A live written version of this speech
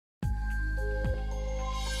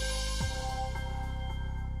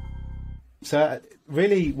So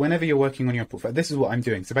really, whenever you're working on your portfolio, this is what I'm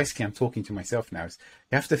doing. So basically, I'm talking to myself now. Is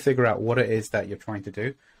you have to figure out what it is that you're trying to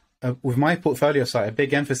do. With my portfolio site, a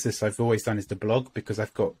big emphasis I've always done is the blog, because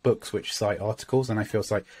I've got books which cite articles, and I feel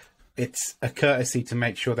like it's a courtesy to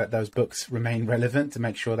make sure that those books remain relevant, to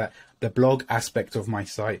make sure that the blog aspect of my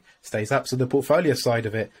site stays up. So the portfolio side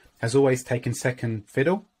of it has always taken second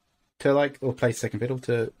fiddle to or played second fiddle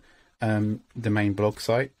to the main blog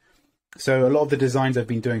site. So a lot of the designs I've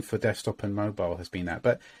been doing for desktop and mobile has been that.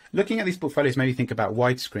 But looking at these portfolios made me think about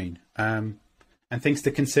widescreen and things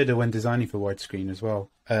to consider when designing for widescreen as well.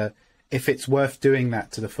 If it's worth doing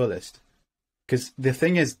that to the fullest. Because the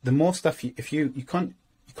thing is, the more stuff, you can't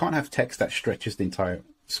have text that stretches the entire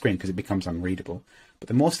screen because it becomes unreadable. But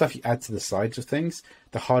the more stuff you add to the sides of things,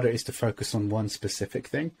 the harder it is to focus on one specific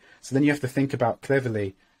thing. So then you have to think about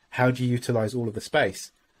cleverly, how do you utilize all of the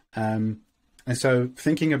space? And so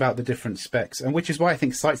thinking about the different specs, and which is why I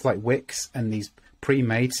think sites like Wix and these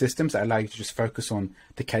pre-made systems that allow you to just focus on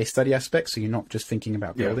the case study aspects, so you're not just thinking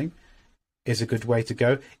about building, is a good way to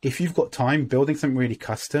go. If you've got time, building something really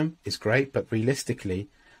custom is great, but realistically,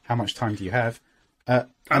 how much time do you have? I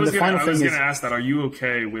was going to ask that. Are you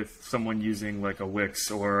okay with someone using like a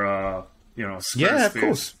Wix or Squarespace? Yeah, of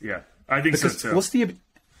course. Yeah, I think because so too.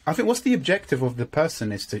 What's the objective of the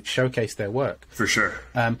person is to showcase their work. For sure.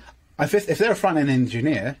 If they're a front-end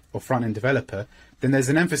engineer or front-end developer, then there's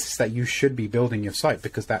an emphasis that you should be building your site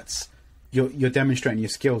because that's you're demonstrating your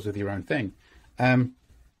skills with your own thing.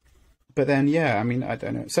 But then, I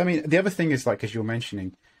don't know. So, the other thing is, like, as you're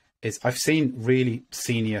mentioning, is I've seen really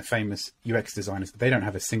senior, famous UX designers, they don't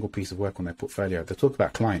have a single piece of work on their portfolio. They talk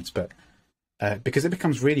about clients, but because it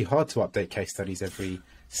becomes really hard to update case studies every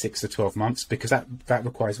 6 to 12 months because that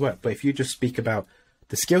requires work. But if you just speak about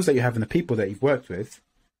the skills that you have and the people that you've worked with,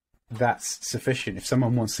 that's sufficient. If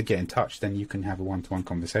someone wants to get in touch, then you can have a one-to-one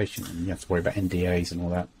conversation and you have to worry about NDAs and all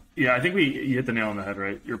that. Yeah, I think you hit the nail on the head,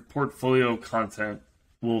 right? Your portfolio content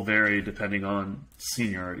will vary depending on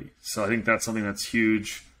seniority. So I think that's something that's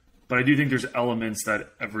huge. But I do think there's elements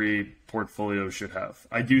that every portfolio should have.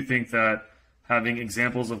 I do think that having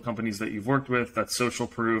examples of companies that you've worked with, that's social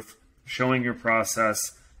proof, showing your process,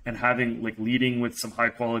 and having leading with some high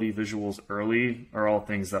quality visuals early are all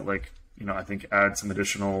things that I think add some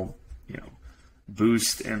additional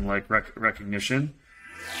boost and recognition.